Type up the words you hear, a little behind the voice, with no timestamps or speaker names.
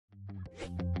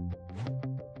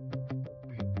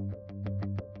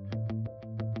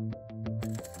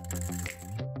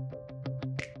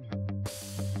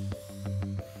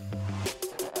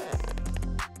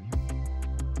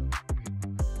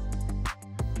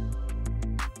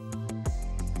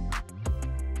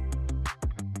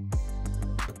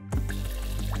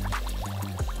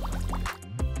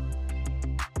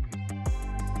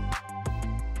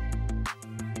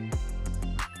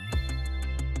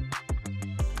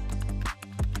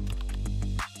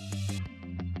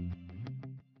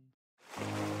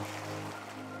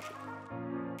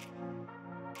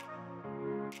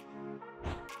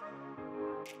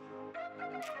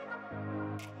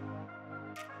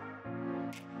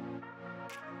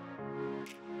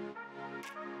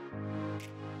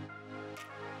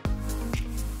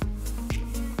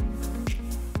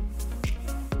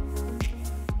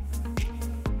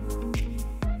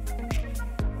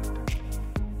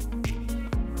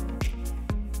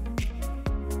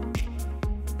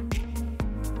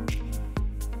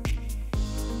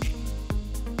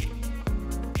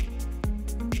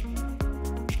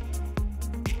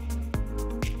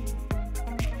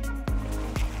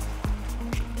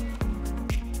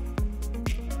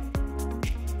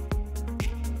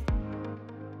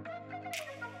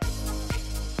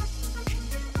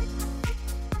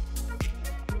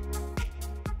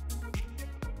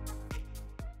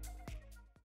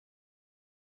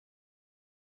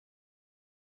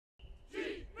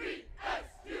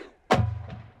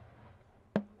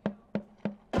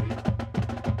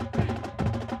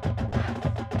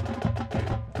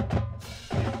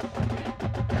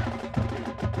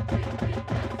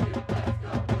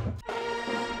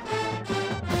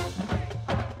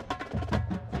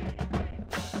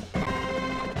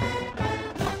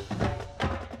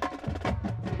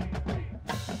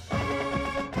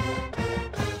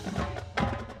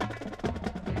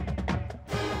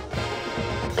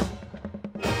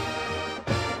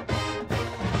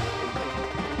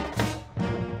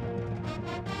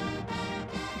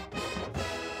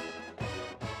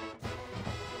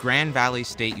Grand Valley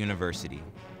State University,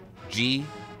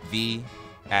 GVSU,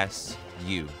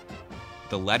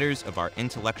 the letters of our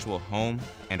intellectual home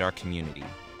and our community.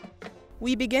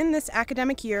 We begin this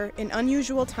academic year in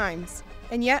unusual times,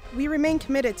 and yet we remain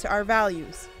committed to our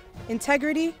values: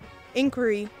 integrity,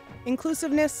 inquiry,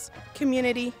 inclusiveness,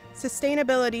 community,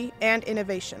 sustainability, and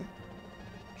innovation.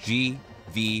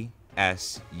 GVSU,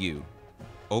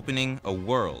 opening a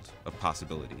world of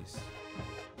possibilities.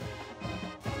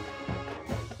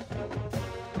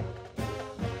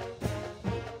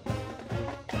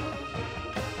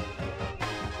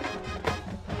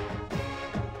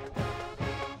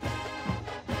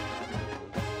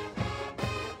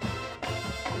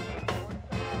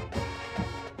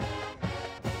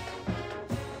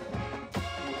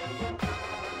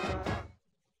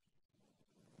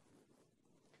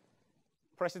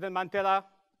 President Mantella,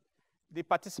 the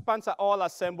participants are all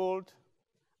assembled,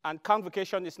 and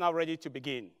Convocation is now ready to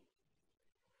begin.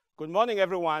 Good morning,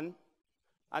 everyone,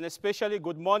 and especially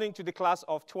good morning to the class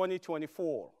of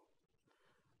 2024.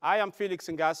 I am Felix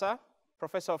Ngassa,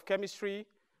 Professor of Chemistry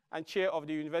and Chair of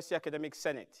the University Academic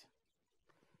Senate.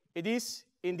 It is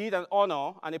indeed an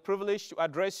honor and a privilege to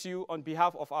address you on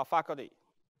behalf of our faculty.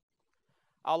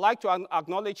 I would like to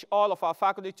acknowledge all of our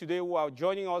faculty today who are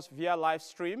joining us via live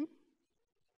stream.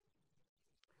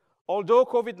 Although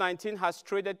COVID-19 has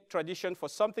traded tradition for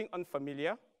something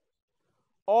unfamiliar,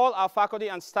 all our faculty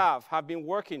and staff have been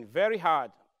working very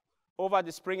hard over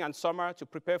the spring and summer to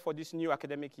prepare for this new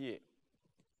academic year.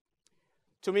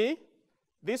 To me,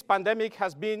 this pandemic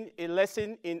has been a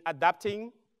lesson in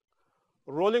adapting,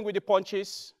 rolling with the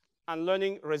punches, and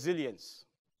learning resilience.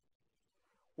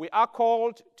 We are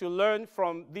called to learn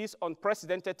from this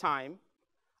unprecedented time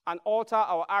and alter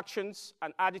our actions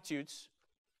and attitudes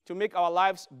to make our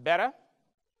lives better,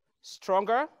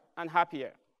 stronger, and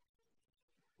happier.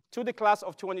 To the class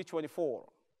of 2024,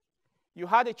 you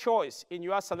had a choice in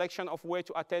your selection of where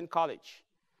to attend college,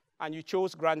 and you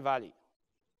chose Grand Valley.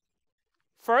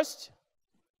 First,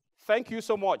 thank you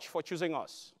so much for choosing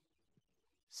us.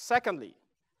 Secondly,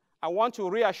 I want to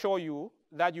reassure you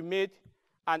that you made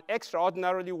an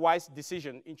extraordinarily wise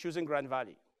decision in choosing Grand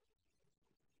Valley.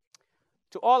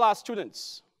 To all our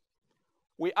students,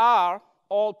 we are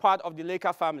all part of the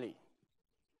Laker family,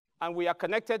 and we are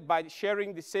connected by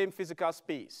sharing the same physical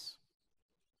space.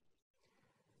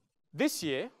 This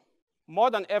year, more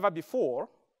than ever before,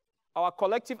 our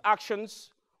collective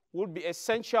actions will be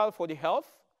essential for the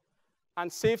health and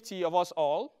safety of us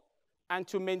all and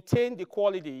to maintain the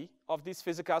quality of this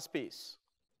physical space.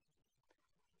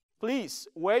 Please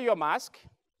wear your mask,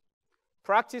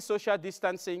 practice social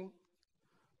distancing,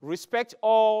 respect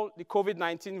all the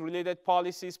COVID-19 related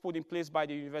policies put in place by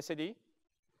the university,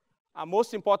 and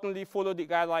most importantly, follow the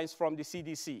guidelines from the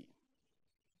CDC.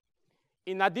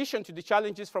 In addition to the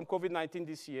challenges from COVID-19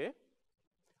 this year,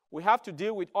 we have to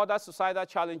deal with other societal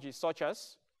challenges such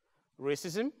as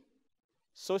racism,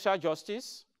 social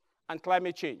justice, and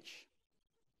climate change.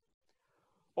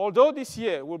 Although this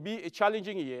year will be a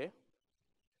challenging year,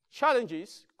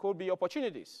 challenges could be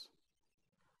opportunities.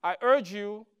 I urge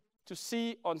you to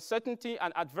see uncertainty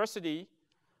and adversity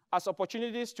as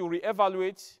opportunities to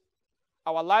reevaluate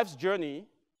our life's journey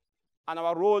and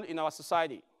our role in our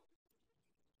society.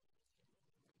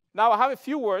 Now, I have a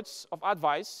few words of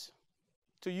advice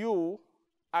to you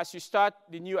as you start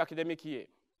the new academic year.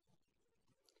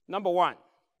 Number one,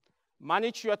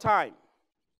 manage your time.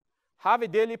 Have a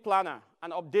daily planner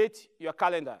and update your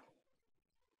calendar.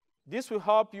 This will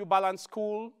help you balance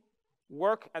school,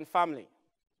 work, and family.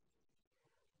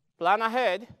 Plan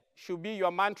ahead should be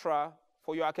your mantra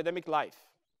for your academic life.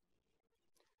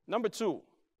 Number two,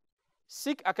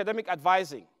 seek academic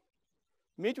advising.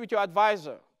 Meet with your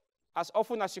advisor as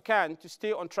often as you can to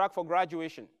stay on track for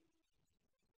graduation.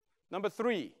 Number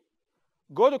three,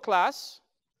 go to class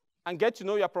and get to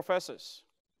know your professors.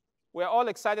 We're all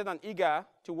excited and eager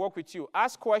to work with you.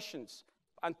 Ask questions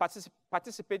and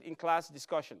participate in class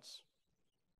discussions.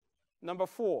 Number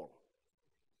four,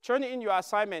 turn in your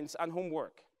assignments and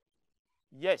homework.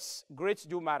 Yes, grades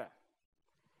do matter.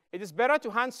 It is better to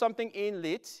hand something in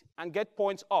late and get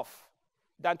points off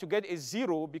than to get a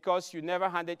 0 because you never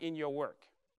handed in your work.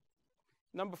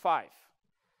 Number five,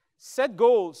 set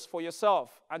goals for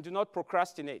yourself and do not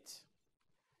procrastinate.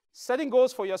 Setting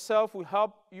goals for yourself will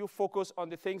help you focus on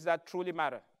the things that truly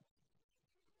matter.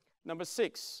 Number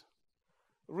six,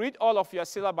 read all of your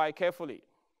syllabi carefully.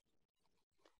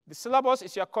 The syllabus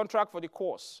is your contract for the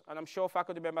course, and I'm sure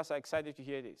faculty members are excited to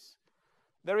hear this.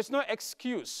 There is no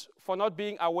excuse for not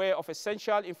being aware of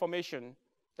essential information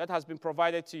that has been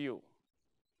provided to you.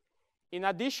 In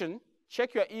addition,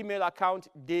 check your email account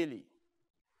daily.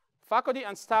 Faculty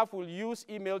and staff will use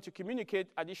email to communicate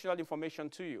additional information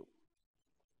to you.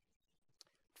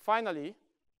 Finally,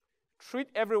 treat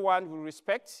everyone with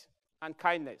respect and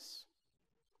kindness.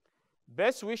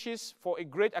 Best wishes for a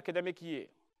great academic year.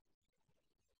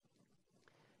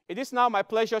 It is now my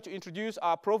pleasure to introduce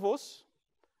our Provost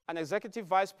and Executive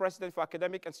Vice President for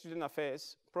Academic and Student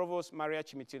Affairs, Provost Maria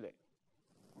Cimitile.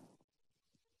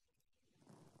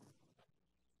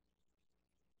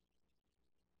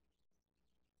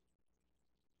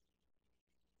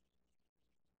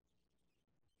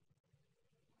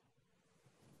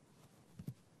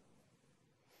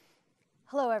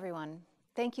 Hello, everyone.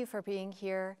 Thank you for being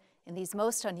here in these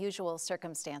most unusual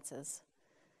circumstances.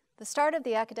 The start of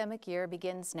the academic year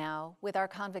begins now with our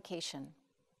convocation.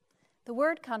 The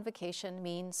word convocation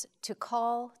means to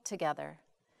call together.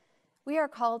 We are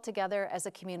called together as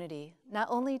a community, not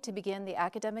only to begin the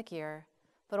academic year,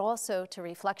 but also to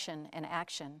reflection and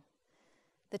action.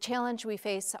 The challenge we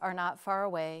face are not far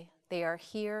away, they are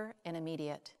here and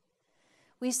immediate.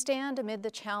 We stand amid the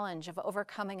challenge of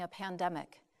overcoming a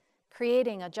pandemic,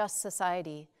 creating a just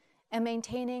society, and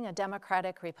maintaining a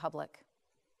democratic republic.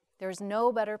 There is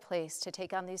no better place to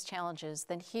take on these challenges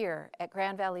than here at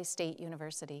Grand Valley State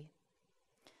University.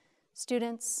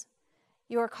 Students,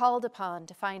 you are called upon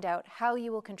to find out how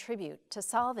you will contribute to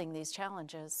solving these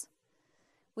challenges.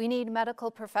 We need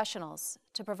medical professionals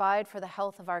to provide for the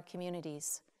health of our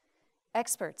communities,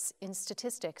 experts in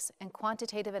statistics and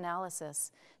quantitative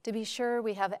analysis to be sure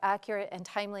we have accurate and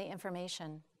timely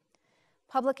information,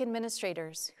 public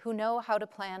administrators who know how to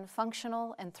plan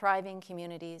functional and thriving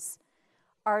communities,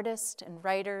 artists and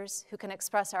writers who can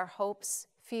express our hopes,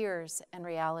 fears, and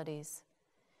realities.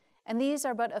 And these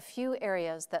are but a few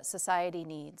areas that society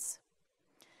needs.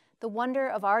 The wonder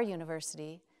of our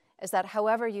university is that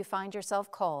however you find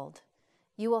yourself called,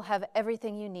 you will have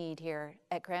everything you need here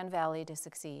at Grand Valley to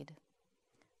succeed.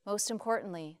 Most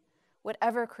importantly,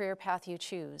 whatever career path you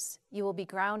choose, you will be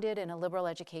grounded in a liberal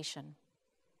education.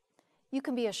 You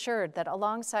can be assured that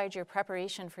alongside your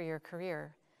preparation for your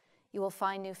career, you will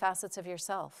find new facets of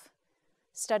yourself,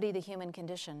 study the human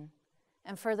condition,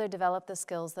 and further develop the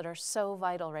skills that are so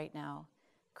vital right now: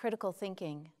 critical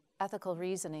thinking, ethical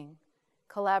reasoning,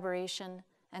 collaboration,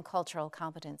 and cultural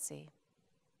competency.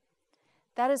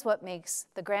 That is what makes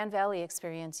the Grand Valley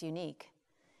experience unique,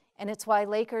 and it's why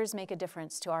Lakers make a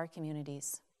difference to our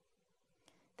communities.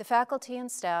 The faculty and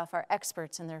staff are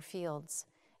experts in their fields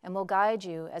and will guide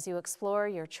you as you explore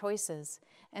your choices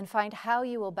and find how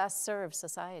you will best serve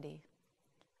society.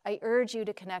 I urge you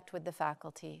to connect with the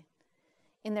faculty.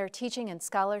 In their teaching and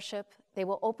scholarship, they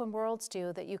will open worlds to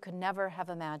you that you could never have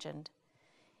imagined.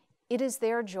 It is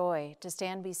their joy to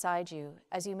stand beside you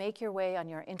as you make your way on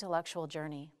your intellectual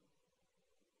journey.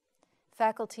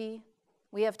 Faculty,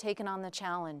 we have taken on the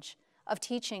challenge of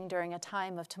teaching during a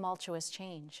time of tumultuous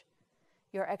change.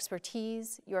 Your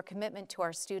expertise, your commitment to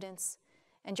our students,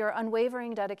 and your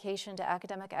unwavering dedication to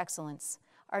academic excellence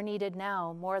are needed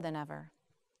now more than ever.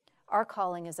 Our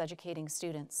calling is educating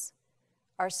students.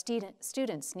 Our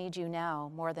students need you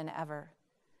now more than ever.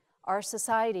 Our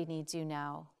society needs you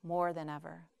now more than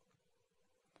ever.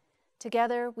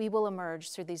 Together, we will emerge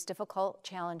through these difficult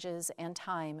challenges and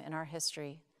time in our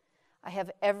history. I have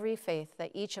every faith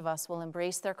that each of us will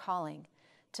embrace their calling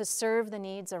to serve the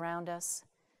needs around us,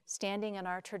 standing in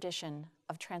our tradition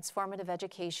of transformative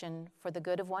education for the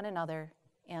good of one another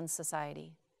and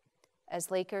society. As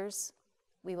Lakers,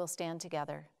 we will stand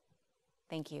together.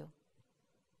 Thank you.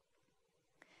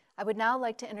 I would now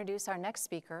like to introduce our next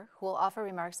speaker, who will offer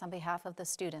remarks on behalf of the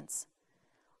students.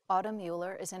 Autumn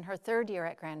Mueller is in her third year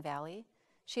at Grand Valley.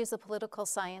 She is a political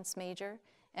science major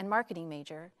and marketing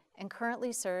major and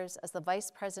currently serves as the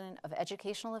Vice President of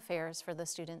Educational Affairs for the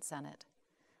Student Senate.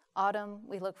 Autumn,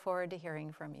 we look forward to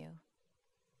hearing from you.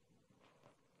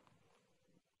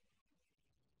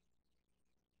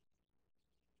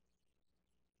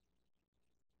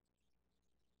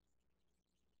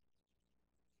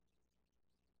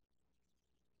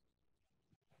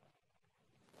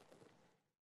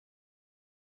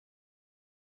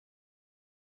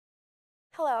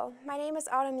 Hello, my name is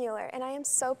Autumn Mueller, and I am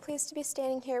so pleased to be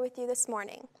standing here with you this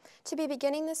morning, to be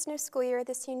beginning this new school year,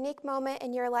 this unique moment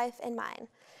in your life and mine.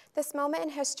 This moment in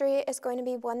history is going to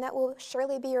be one that will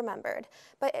surely be remembered,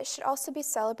 but it should also be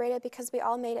celebrated because we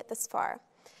all made it this far.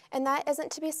 And that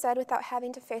isn't to be said without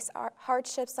having to face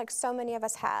hardships like so many of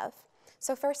us have.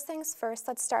 So first things first,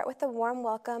 let's start with a warm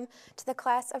welcome to the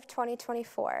class of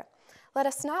 2024. Let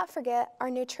us not forget our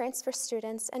new transfer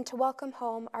students and to welcome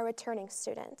home our returning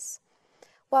students.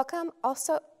 Welcome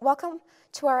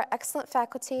to our excellent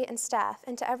faculty and staff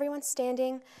and to everyone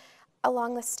standing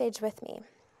along the stage with me.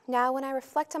 Now, when I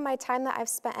reflect on my time that I've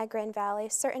spent at Grand Valley,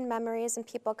 certain memories and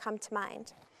people come to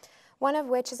mind. One of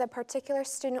which is a particular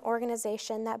student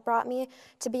organization that brought me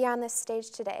to be on this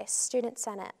stage today, Student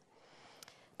Senate.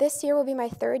 This year will be my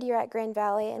 3rd year at Grand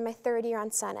Valley and my 3rd year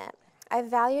on Senate. I've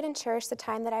valued and cherished the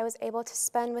time that I was able to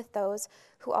spend with those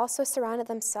who also surrounded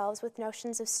themselves with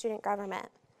notions of student government.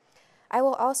 I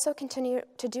will also continue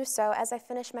to do so as I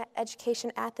finish my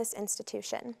education at this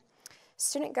institution.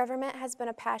 Student government has been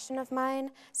a passion of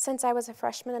mine since I was a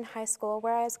freshman in high school,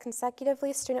 where I was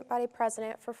consecutively student body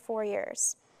president for 4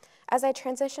 years. As I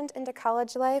transitioned into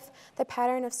college life, the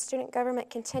pattern of student government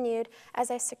continued as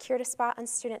I secured a spot on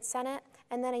Student Senate,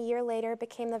 and then a year later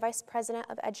became the Vice President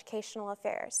of Educational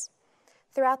Affairs.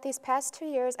 Throughout these past 2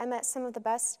 years, I met some of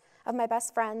my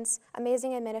best friends,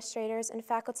 amazing administrators, and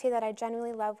faculty that I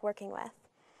genuinely love working with.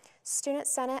 Student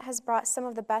Senate has brought some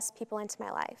of the best people into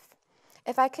my life.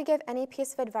 If I could give any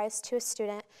piece of advice to a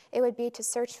student, it would be to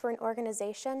search for an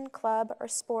organization, club, or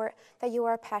sport that you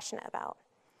are passionate about.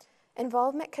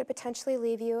 Involvement could potentially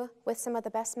leave you with some of the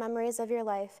best memories of your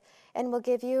life and will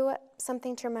give you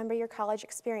something to remember your college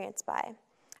experience by.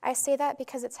 I say that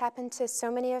because it's happened to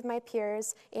so many of my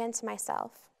peers and to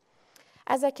myself.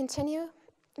 As I continue,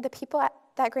 the people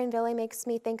that Grand Valley makes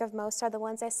me think of most are the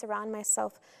ones I surround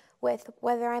myself with,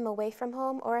 whether I'm away from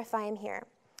home or if I am here.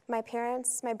 My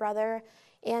parents, my brother,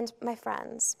 and my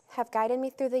friends have guided me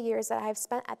through the years that I have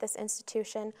spent at this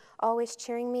institution, always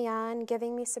cheering me on,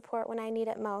 giving me support when I need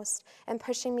it most, and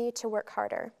pushing me to work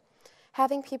harder.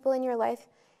 Having people in your life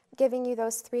giving you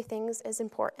those 3 things is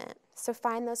important, so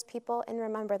find those people and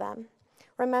remember them.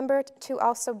 Remember to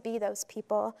also be those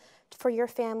people for your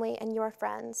family and your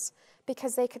friends,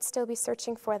 because they could still be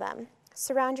searching for them.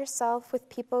 Surround yourself with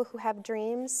people who have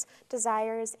dreams,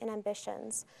 desires, and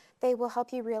ambitions. They will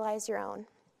help you realize your own.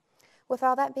 With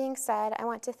all that being said, I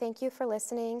want to thank you for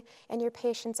listening and your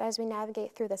patience as we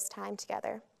navigate through this time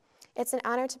together. It's an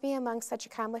honor to be among such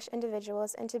accomplished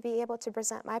individuals and to be able to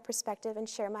present my perspective and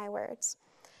share my words.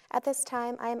 At this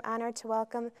time, I am honored to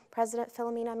welcome President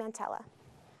Philomena Mantella.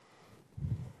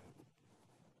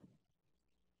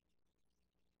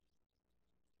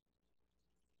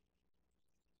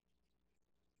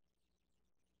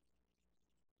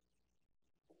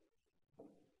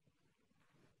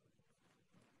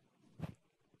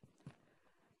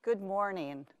 Good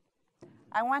morning.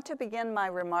 I want to begin my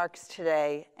remarks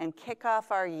today and kick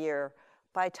off our year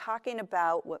by talking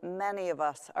about what many of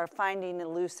us are finding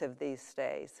elusive these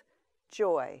days,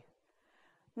 joy.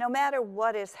 No matter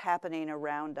what is happening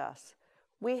around us,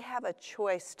 we have a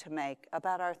choice to make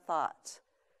about our thoughts.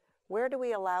 Where do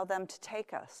we allow them to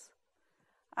take us?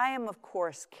 I am, of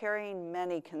course, carrying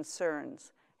many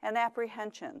concerns and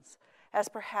apprehensions, as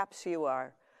perhaps you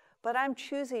are, but I'm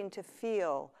choosing to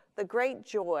feel the great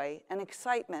joy and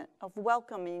excitement of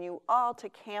welcoming you all to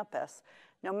campus,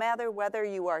 no matter whether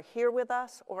you are here with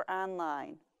us or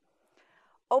online.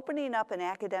 Opening up an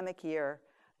academic year,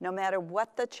 no matter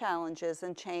what the challenges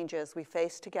and changes we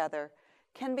face together,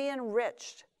 can be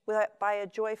enriched by a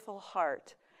joyful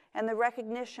heart and the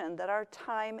recognition that our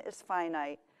time is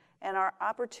finite and our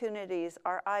opportunities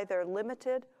are either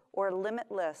limited or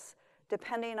limitless,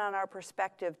 depending on our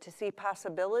perspective to see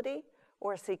possibility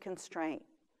or see constraint.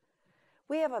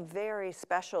 We have a very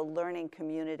special learning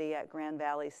community at Grand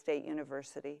Valley State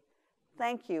University.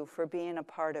 Thank you for being a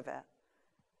part of it.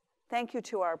 Thank you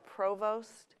to our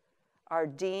provost, our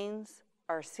deans,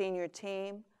 our senior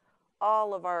team,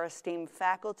 all of our esteemed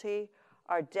faculty,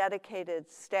 our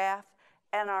dedicated staff,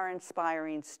 and our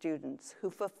inspiring students who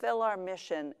fulfill our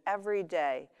mission every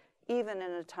day, even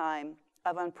in a time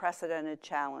of unprecedented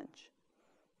challenge.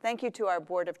 Thank you to our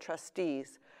Board of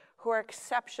Trustees, who are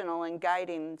exceptional in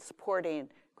guiding and supporting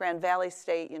Grand Valley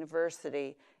State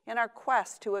University in our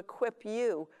quest to equip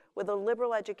you with a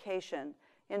liberal education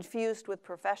infused with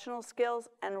professional skills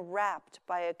and wrapped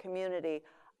by a community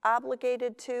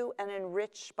obligated to and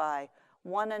enriched by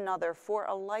one another for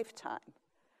a lifetime.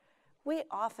 We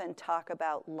often talk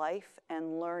about life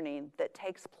and learning that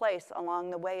takes place along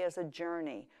the way as a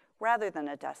journey rather than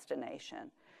a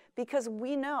destination, because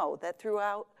we know that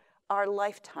throughout our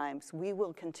lifetimes, we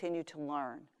will continue to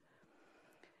learn.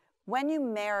 When you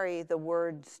marry the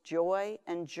words joy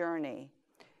and journey,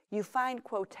 you find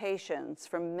quotations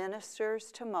from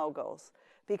ministers to moguls,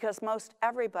 because most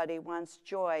everybody wants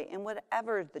joy in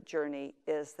whatever the journey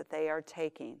is that they are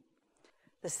taking.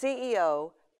 The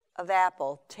CEO of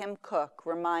Apple, Tim Cook,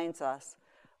 reminds us,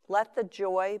 let the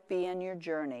joy be in your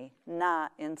journey,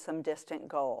 not in some distant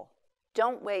goal.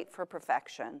 Don't wait for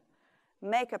perfection.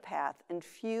 Make a path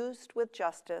infused with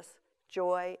justice,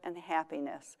 joy, and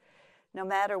happiness. no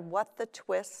matter what the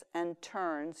twists and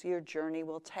turns your journey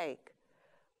will take.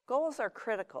 Goals are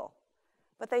critical,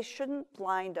 but they shouldn't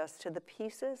blind us to the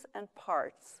pieces and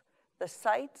parts, the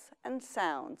sights and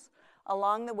sounds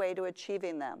along the way to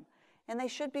achieving them, and they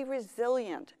should be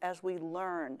resilient as we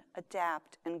learn,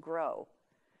 adapt, and grow.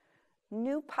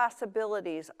 New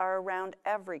possibilities are around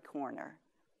every corner.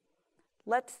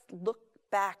 Let's look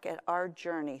back at our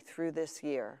journey through this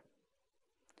year.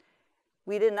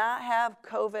 We did not have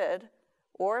COVID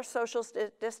or social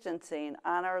distancing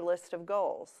on our list of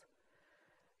goals.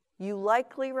 You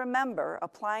likely remember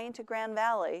applying to Grand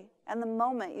Valley and the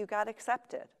moment you got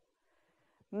accepted.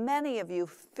 Many of you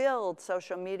filled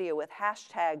social media with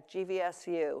hashtag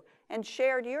GVSU and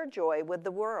shared your joy with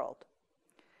the world.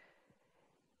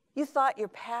 You thought your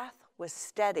path was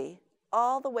steady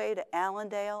all the way to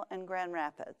Allendale and Grand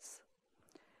Rapids.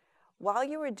 While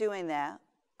you were doing that,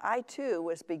 I too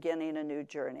was beginning a new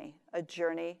journey, a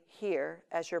journey here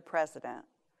as your president.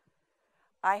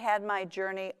 I had my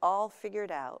journey all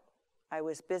figured out. I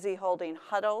was busy holding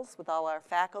huddles with all our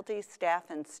faculty, staff,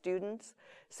 and students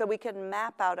so we could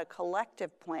map out a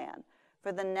collective plan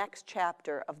for the next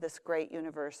chapter of this great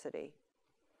university.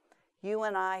 You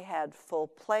and I had full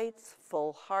plates,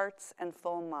 full hearts, and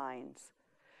full minds.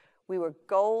 We were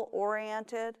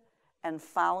goal-oriented and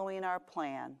following our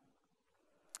plan.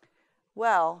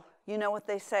 Well, you know what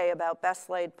they say about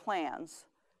best-laid plans.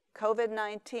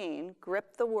 COVID-19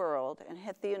 gripped the world and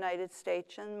hit the United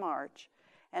States in March,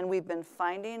 and we've been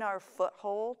finding our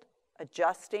foothold,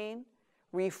 adjusting,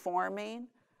 reforming,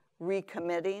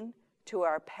 recommitting to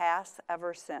our paths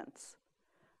ever since.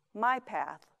 My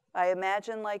path, I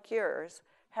imagine like yours,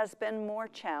 has been more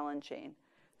challenging,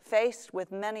 faced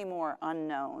with many more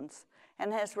unknowns,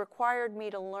 and has required me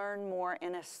to learn more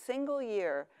in a single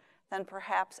year than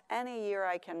perhaps any year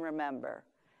I can remember,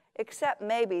 except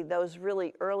maybe those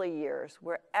really early years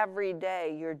where every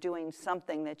day you're doing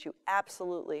something that you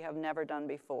absolutely have never done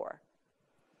before.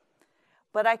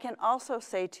 But I can also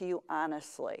say to you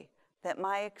honestly that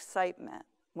my excitement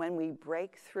when we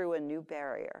break through a new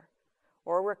barrier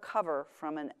or recover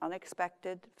from an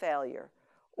unexpected failure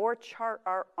or chart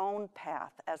our own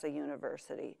path as a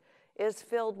university is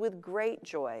filled with great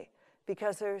joy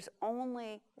because there's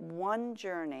only one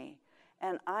journey,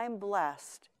 and I'm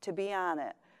blessed to be on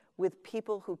it with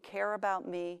people who care about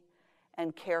me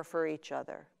and care for each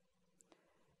other.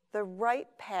 The right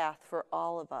path for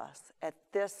all of us at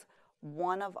this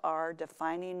one of our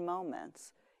defining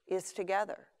moments is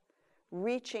together,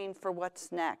 reaching for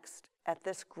what's next at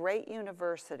this great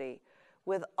university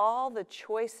with all the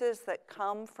choices that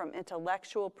come from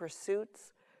intellectual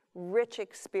pursuits, rich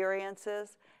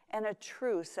experiences, and a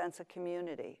true sense of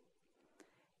community.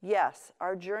 Yes,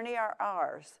 our journey are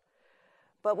ours,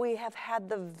 but we have had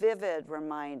the vivid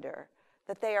reminder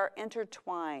that they are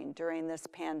intertwined during this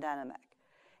pandemic,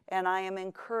 and I am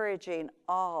encouraging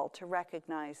all to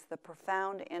recognize the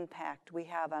profound impact we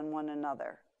have on one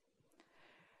another.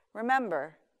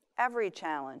 Remember, every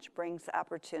challenge brings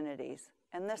opportunities,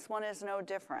 and this one is no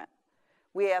different.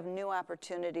 We have new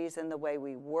opportunities in the way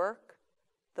we work,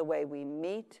 the way we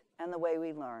meet, and the way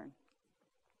we learn.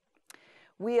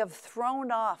 We have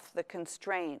thrown off the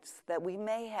constraints that we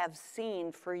may have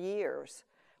seen for years.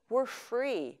 We're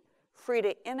free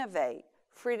to innovate,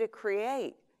 free to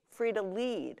create, free to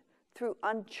lead through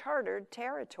uncharted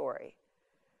territory.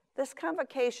 This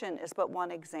convocation is but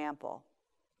one example.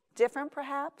 Different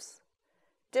perhaps,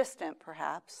 distant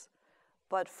perhaps,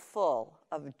 but full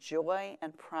of joy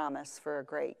and promise for a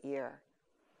great year.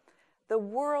 The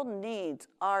world needs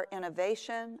our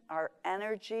innovation, our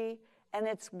energy, and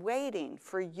it's waiting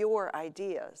for your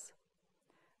ideas.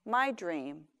 My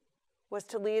dream was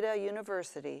to lead a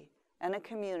university and a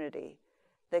community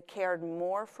that cared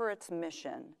more for its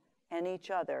mission and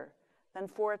each other than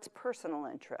for its personal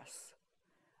interests.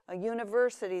 A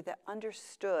university that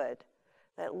understood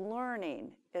that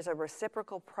learning is a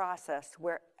reciprocal process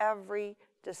where every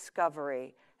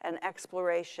discovery and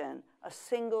exploration a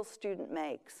single student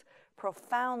makes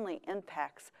profoundly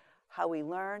impacts how we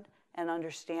learn and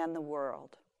understand the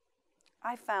world.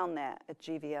 I found that at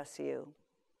GVSU.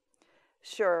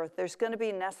 Sure, there's going to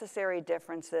be necessary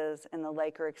differences in the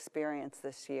Laker experience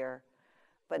this year,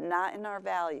 but not in our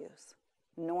values,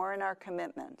 nor in our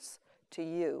commitments to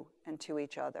you and to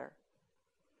each other.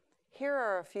 Here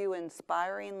are a few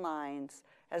inspiring lines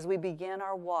as we begin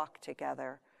our walk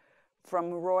together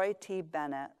from Roy T.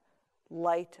 Bennett,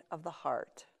 Light of the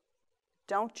Heart.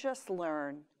 Don't just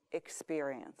learn,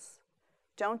 experience.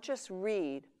 Don't just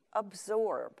read,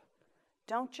 absorb.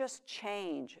 Don't just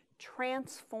change,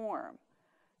 transform.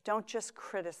 Don't just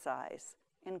criticize,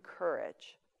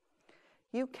 encourage.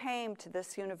 You came to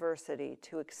this university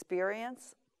to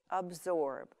experience,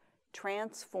 absorb,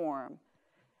 transform,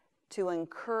 to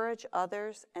encourage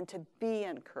others, and to be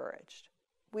encouraged.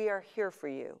 We are here for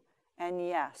you, and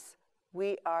yes,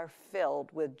 we are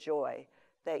filled with joy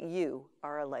that you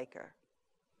are a Laker.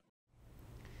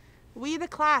 We, the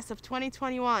class of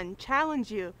 2021, challenge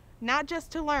you not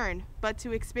just to learn, but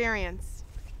to experience.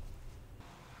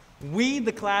 We,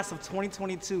 the class of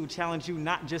 2022, challenge you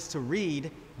not just to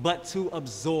read, but to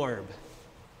absorb.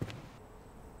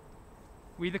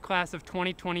 We, the class of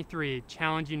 2023,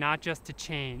 challenge you not just to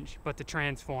change, but to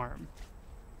transform.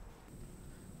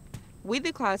 We,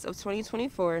 the class of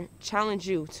 2024, challenge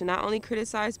you to not only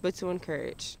criticize, but to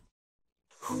encourage.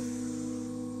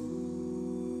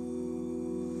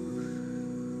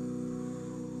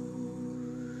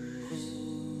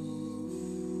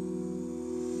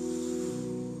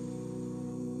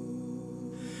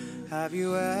 Have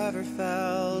you ever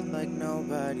felt like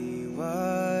nobody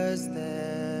was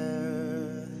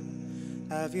there?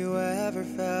 Have you ever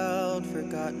felt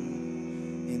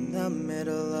forgotten in the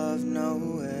middle of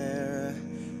nowhere?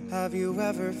 Have you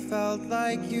ever felt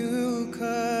like you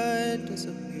could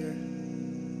disappear?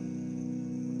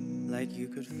 Like you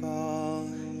could fall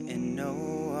and no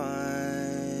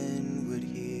one would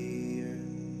hear?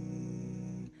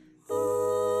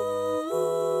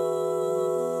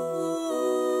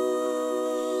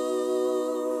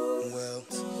 Well,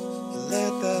 you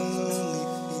let that lonely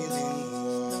feeling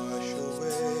wash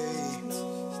away.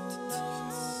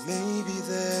 Maybe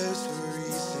there's a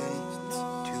reason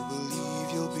to believe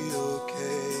you'll be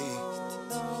okay.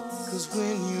 'Cause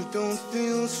when you don't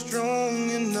feel strong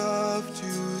enough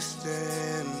to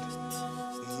stand,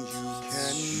 you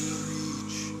can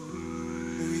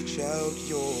reach out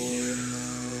your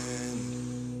hand.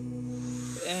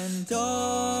 And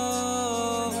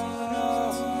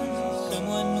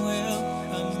someone will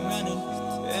come running,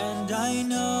 and I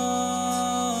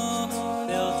know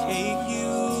they'll take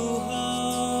you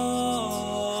home.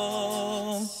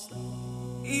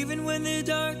 Even when the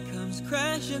dark comes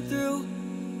crashing through,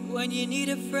 when you need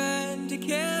a friend to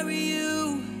carry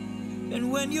you,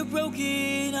 and when you're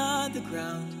broken on the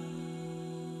ground,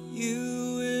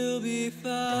 you will be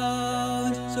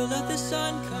found. So let the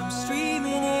sun come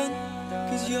streaming in,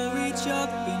 'cause you'll reach up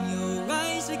and you'll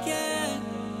rise again.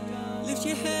 Lift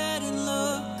your head and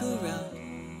look around.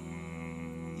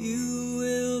 You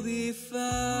will be found.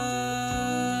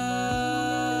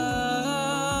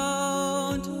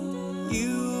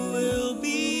 You will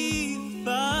be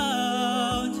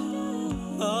found.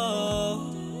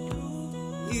 Oh,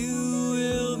 you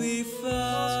will be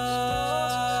found.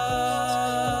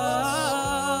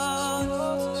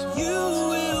 You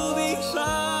will be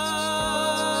found.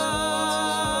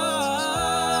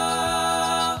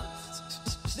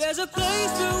 There's a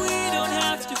place where we don't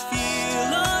have to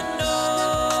feel unknown.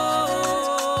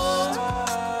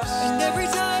 And every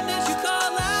time that you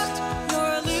call out,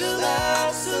 you're a little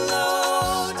less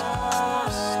alone.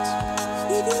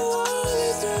 With your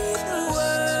always say the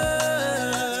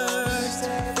words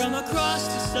from across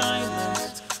the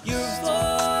silence, your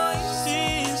voice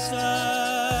is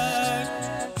heard.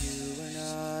 You are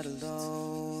not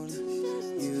alone.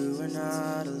 You are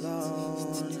not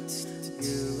alone.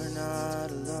 You are not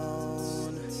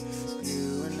alone.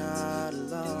 You are not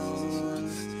alone.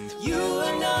 You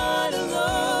are not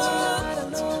alone.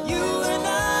 You are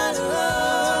not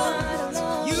alone.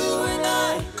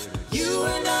 You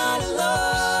are not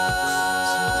alone.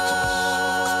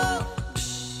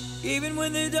 Even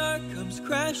when the dark comes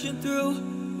crashing through,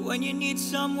 when you need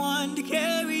someone to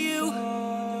carry you,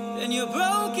 and you're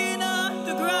broken on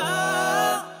the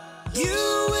ground,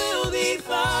 you will be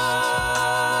found.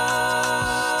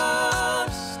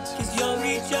 'Cause you'll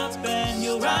reach up and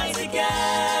you'll rise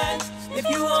again. If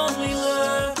you only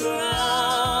look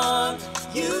around,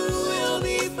 you will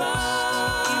be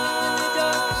found. Even when the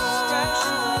darkness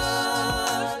crashing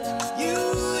through, you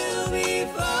will be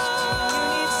found. You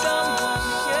need someone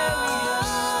to carry you.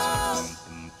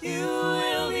 You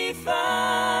will be found.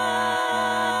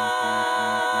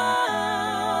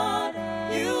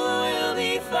 You will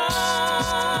be found.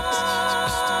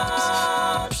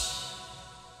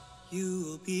 You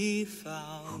will be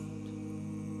found.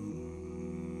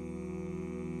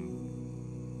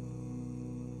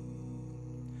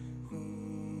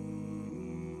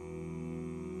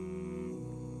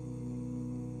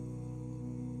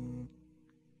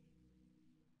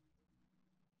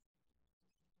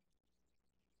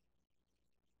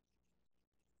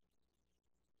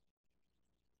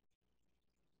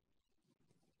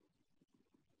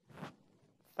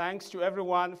 Thanks to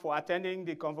everyone for attending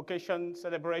the Convocation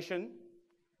celebration.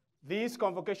 These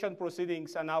convocation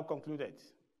proceedings are now concluded.